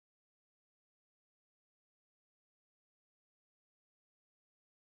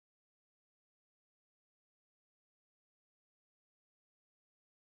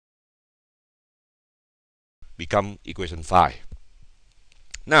become equation 5.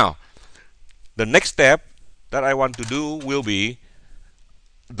 Now, the next step that I want to do will be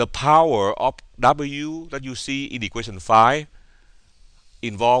the power of W that you see in equation 5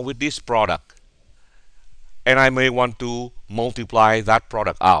 involved with this product. And I may want to multiply that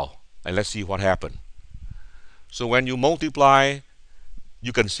product out. And let's see what happens. So when you multiply,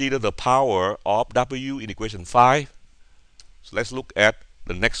 you consider the power of W in equation 5. So let's look at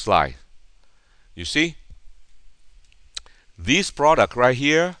the next slide. You see, this product right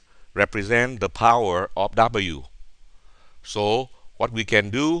here represents the power of W. So what we can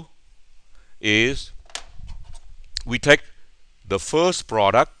do is we take the first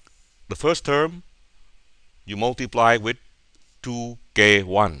product, the first term, you multiply with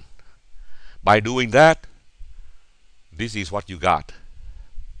 2k1. By doing that, this is what you got.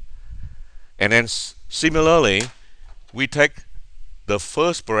 And then similarly, we take the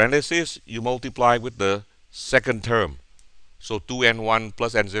first parenthesis, you multiply with the second term. So 2n1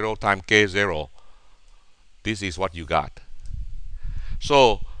 plus n0 times k0. This is what you got.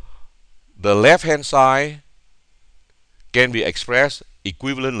 So the left-hand side can be expressed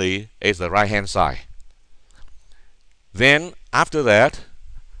equivalently as the right-hand side. Then after that,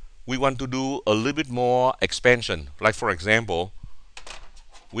 we want to do a little bit more expansion. Like for example,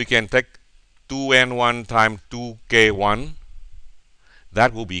 we can take 2n1 times 2k1.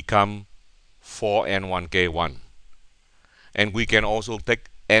 That will become 4n1k1. And we can also take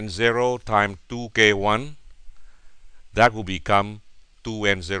n0 times 2k1. That will become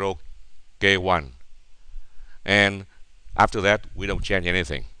 2n0k1. And after that, we don't change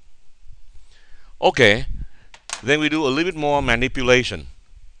anything. Okay, then we do a little bit more manipulation.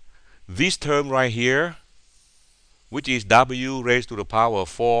 This term right here, which is w raised to the power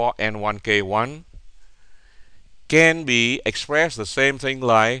 4n1k1, can be expressed the same thing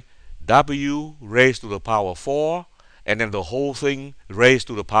like w raised to the power 4 and then the whole thing raised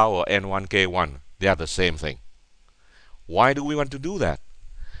to the power n1k1. They are the same thing. Why do we want to do that?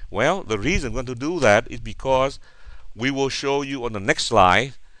 Well, the reason we want to do that is because we will show you on the next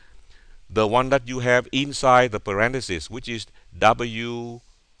slide the one that you have inside the parenthesis, which is w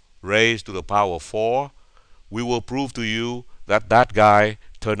raised to the power 4. We will prove to you that that guy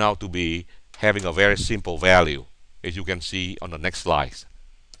turned out to be having a very simple value, as you can see on the next slides.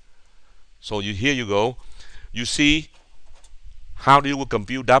 So here you go. You see how you will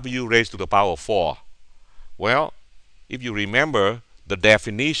compute w raised to the power 4. Well, if you remember, the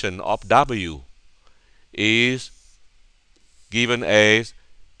definition of w is given as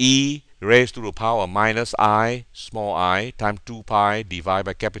e raised to the power minus I, small I, times 2 pi divided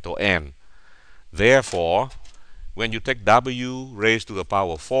by capital N. Therefore, when you take w raised to the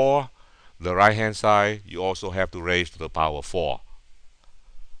power 4, the right hand side you also have to raise to the power 4.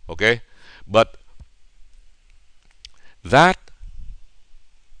 Okay? But that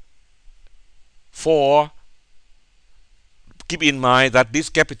 4, keep in mind that this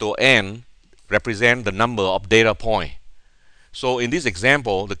capital N represents the number of data point. So in this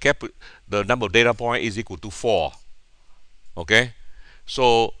example, the number of data point is equal to 4. Okay?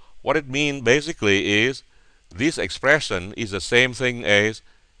 So what it means basically is this expression is the same thing as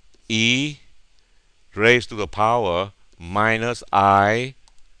e raised to the power minus I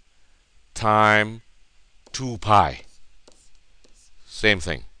times 2 pi. Same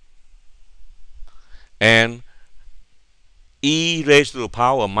thing. And e raised to the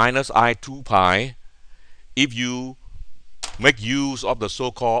power minus I 2 pi, if you make use of the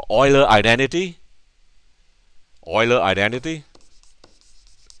so-called Euler identity, we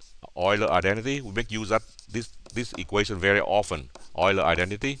make use of this equation very often, Euler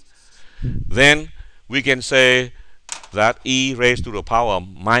identity. Then we can say that e raised to the power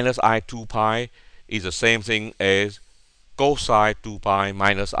minus I 2 pi is the same thing as cosine 2 pi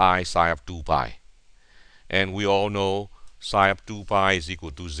minus I sine of 2 pi. And we all know sine of 2 pi is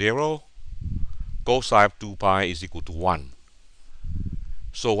equal to 0. Cosine of 2 pi is equal to 1.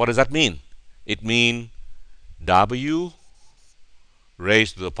 So what does that mean? It means w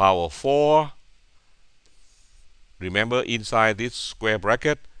raised to the power 4, remember inside this square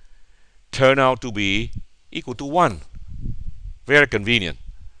bracket, turn out to be equal to 1. Very convenient.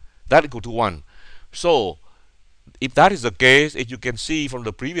 That equal to 1. So if that is the case, as you can see from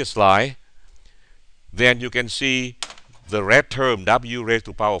the previous slide, then you can see the red term w raised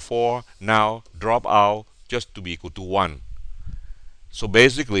to the power 4 now drop out just to be equal to 1. So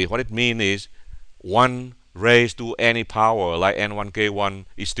basically what it means is 1 raised to any power like n1k1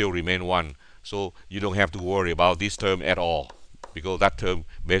 is still remain 1. So you don't have to worry about this term at all, because that term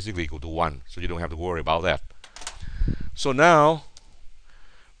basically equal to 1. So you don't have to worry about that. So now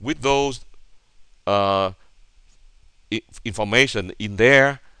with those information in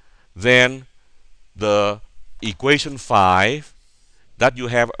there, then the equation 5 that you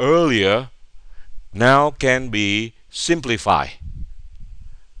have earlier now can be simplified.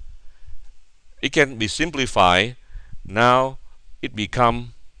 It can be simplified. Now it becomes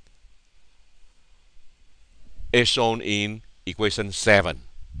as shown in equation 7.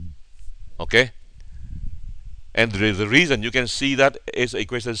 Okay? And the reason you can see that is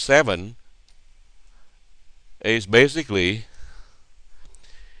equation 7 is basically,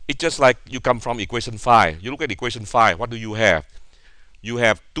 it's just like you come from equation 5. You look at equation 5, what do you have? You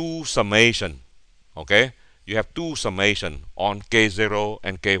have two summation. Okay? You have two summation on k0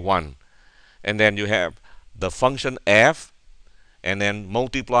 and k1. And then you have the function f, and then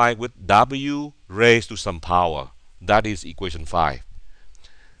multiply with w raised to some power. That is equation 5.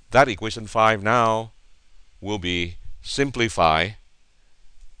 That equation 5 now will be simplified.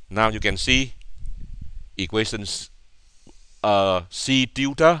 Now you can see equations C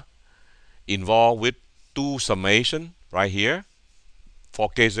tilde involved with two summation right here for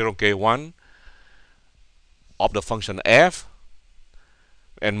k0, k1 of the function f,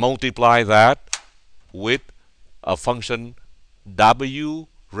 and multiply that with a function w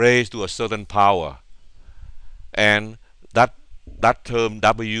raised to a certain power, and that term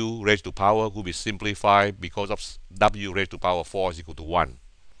w raised to power will be simplified because of w raised to power 4 is equal to 1.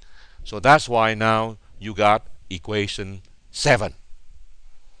 So that's why now you got equation 7.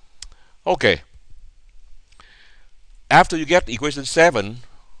 Okay. After you get equation 7,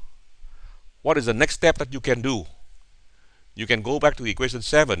 what is the next step that you can do? You can go back to equation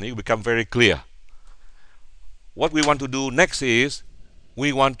 7. It will become very clear. What we want to do next is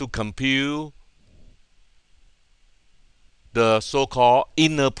we want to compute the so-called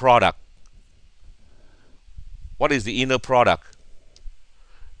inner product. What is the inner product?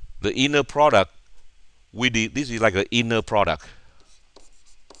 The inner product, this is like the inner product.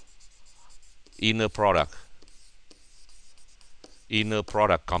 Inner product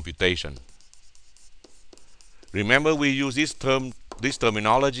computation. Remember, we use this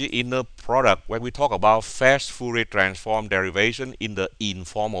terminology, inner product, when we talk about fast Fourier transform derivation in the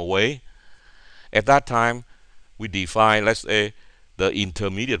informal way. At that time, we define, let's say, the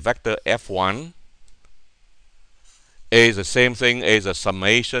intermediate vector f1 is the same thing as a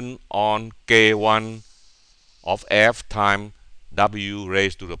summation on k1 of f times w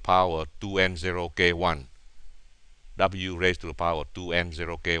raised to the power 2n0 k1. W raised to the power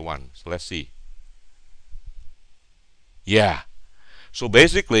 2n0 k1. So let's see. Yeah. So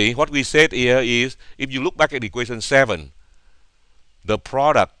basically, what we said here is, if you look back at equation 7, the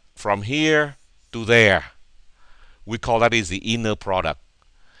product from here to there, we call that is the inner product.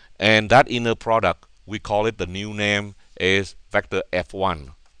 And that inner product, we call it, the new name is vector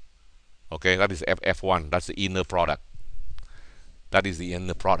f1. Okay, that is f1. That's the inner product. That is the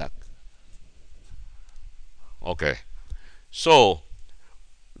inner product. Okay. So,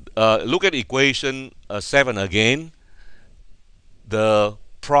 look at equation 7 again. The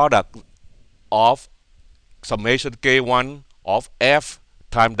product of summation k1 of f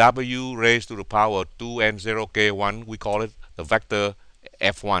times w raised to the power 2n0 k1, we call it the vector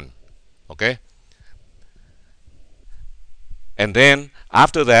f1. Okay? And then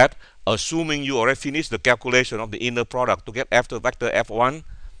after that, assuming you already finished the calculation of the inner product to get after vector f1,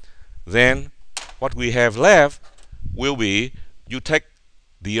 then what we have left will be, you take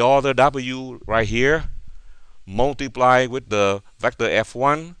the order w right here, multiply with the vector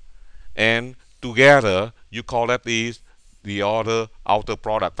f1, and together you call that the order outer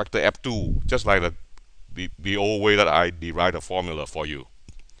product, vector f2, just like the old way that I derived the formula for you.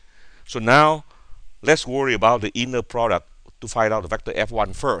 So now let's worry about the inner product to find out the vector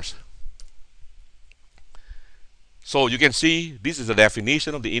f1 first. So you can see this is the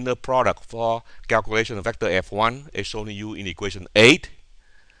definition of the inner product for calculation of vector f1 as shown to you in equation 8.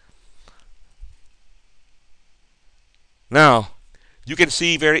 Now you can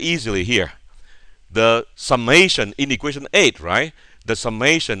see very easily here the summation in equation 8, right? The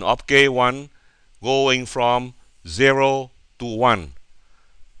summation of k1 going from 0 to 1.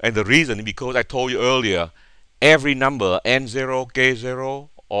 And the reason is because I told you earlier, every number n0, k0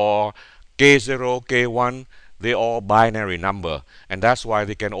 or k0, k1, they're all binary number, and that's why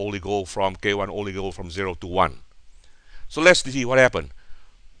they can only go from k1 only go from 0 to 1. So let's see what happened.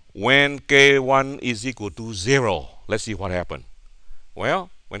 When k1 is equal to 0, let's see what happened. Well,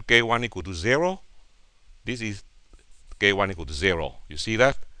 when k1 equal to 0, this is k1 equal to 0. You see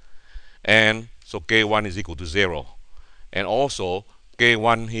that? And so k1 is equal to 0. And also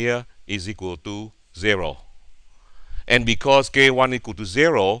k1 here is equal to 0. And because k1 equal to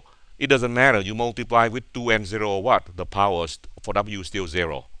 0, it doesn't matter. You multiply with 2 and 0 or what. The power for W is still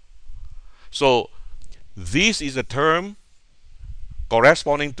 0. So this is a term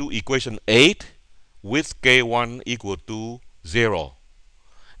corresponding to equation 8 with K1 equal to 0.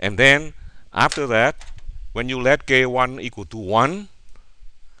 And then after that, when you let K1 equal to 1,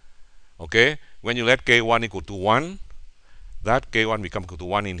 okay, when you let K1 equal to 1, that K1 becomes equal to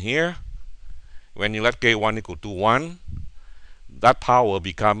 1 in here. When you let K1 equal to 1, that power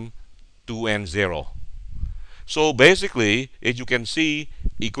becomes 2 and 0. So basically, as you can see,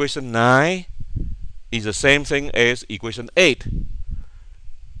 equation 9 is the same thing as equation 8.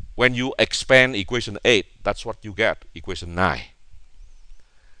 When you expand equation 8, that's what you get, equation 9.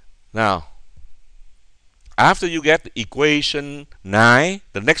 Now, after you get equation 9,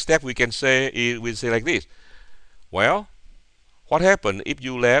 the next step we can say is we say like this. Well, what happens if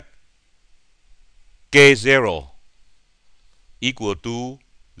you let K0 equal to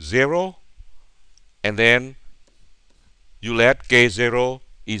 0 and then you let K0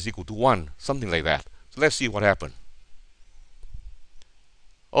 is equal to 1, something like that. So let's see what happens.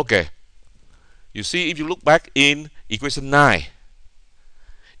 Okay, you see, if you look back in equation 9,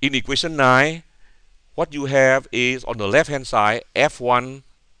 in equation 9, what you have is on the left hand side f1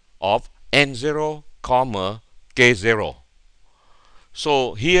 of n0 comma k0.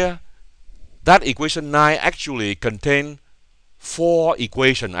 So here that equation 9 actually contains 4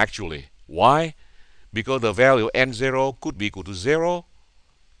 equations actually. Why? Because the value n0 could be equal to 0,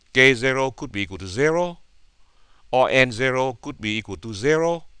 k0 could be equal to 0, or n0 could be equal to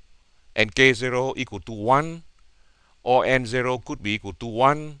 0 and k0 equal to 1, or n0 could be equal to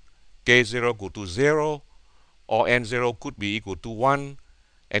 1, k0 equal to 0, or n0 could be equal to 1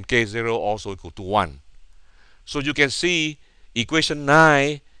 and k0 also equal to 1. So you can see equation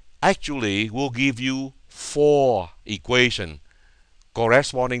 9 actually will give you 4 equations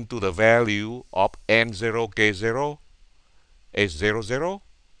corresponding to the value of n0 k0 is 0 0,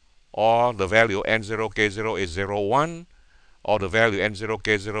 or the value n0 k0 is 0 1, or the value n0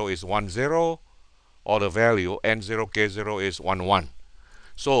 k0 is 1 0, or the value n0 k0 is 1 1.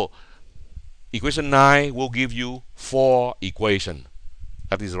 So equation 9 will give you 4 equations.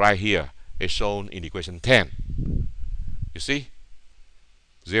 That is right here, is shown in equation 10. You see?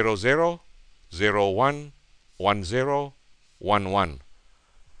 0 0, 0 1, 1 0, 1 1.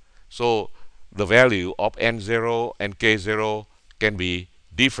 So the value of n0 and k0 can be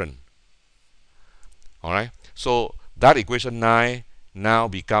different. Alright? So that equation 9 now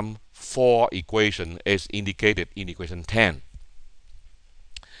become 4 equations as indicated in equation 10.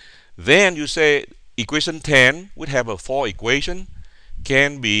 Then you say equation 10 would have a 4 equation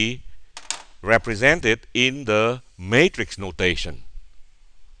can be represented in the matrix notation.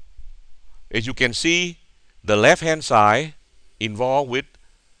 As you can see, the left hand side involved with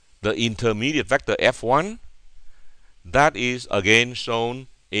the intermediate vector f1, that is again shown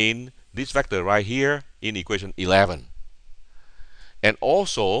in this vector right here in equation 11. And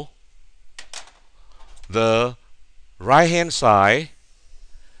also the right hand side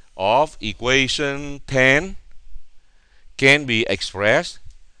of equation 10 can be expressed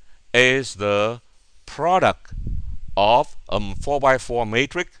as the product of a 4x4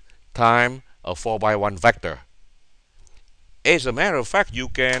 matrix times a 4x1 vector. As a matter of fact, you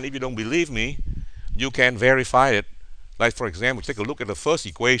can, if you don't believe me, you can verify it. Like for example, take a look at the first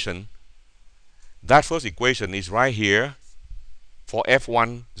equation. That first equation is right here for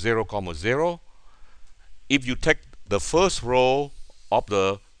f1 0 comma 0. If you take the first row of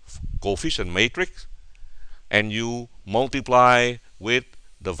the coefficient matrix and you multiply with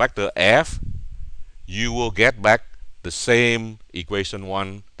the vector f, you will get back the same equation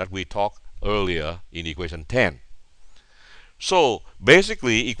 1 that we talked earlier in equation 10. So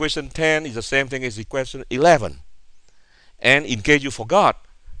basically equation 10 is the same thing as equation 11. And in case you forgot,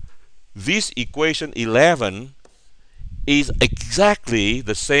 this equation 11 is exactly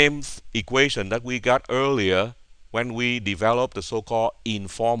the same equation that we got earlier when we developed the so-called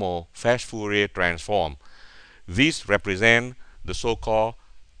informal fast Fourier transform. This represents the so-called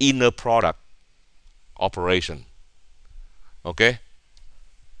inner product operation. Okay?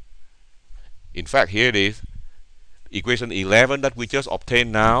 In fact, here it is. Equation 11 that we just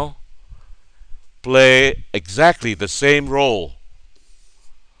obtained now play exactly the same role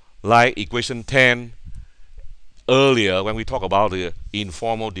like equation 10 earlier when we talk about the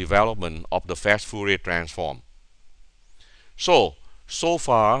informal development of the fast Fourier transform. So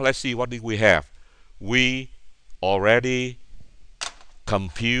far, let's see what did we have. We already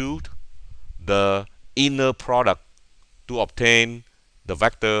compute the inner product to obtain the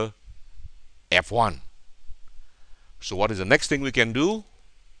vector f1. So what is the next thing we can do?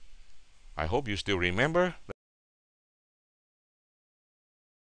 I hope you still remember.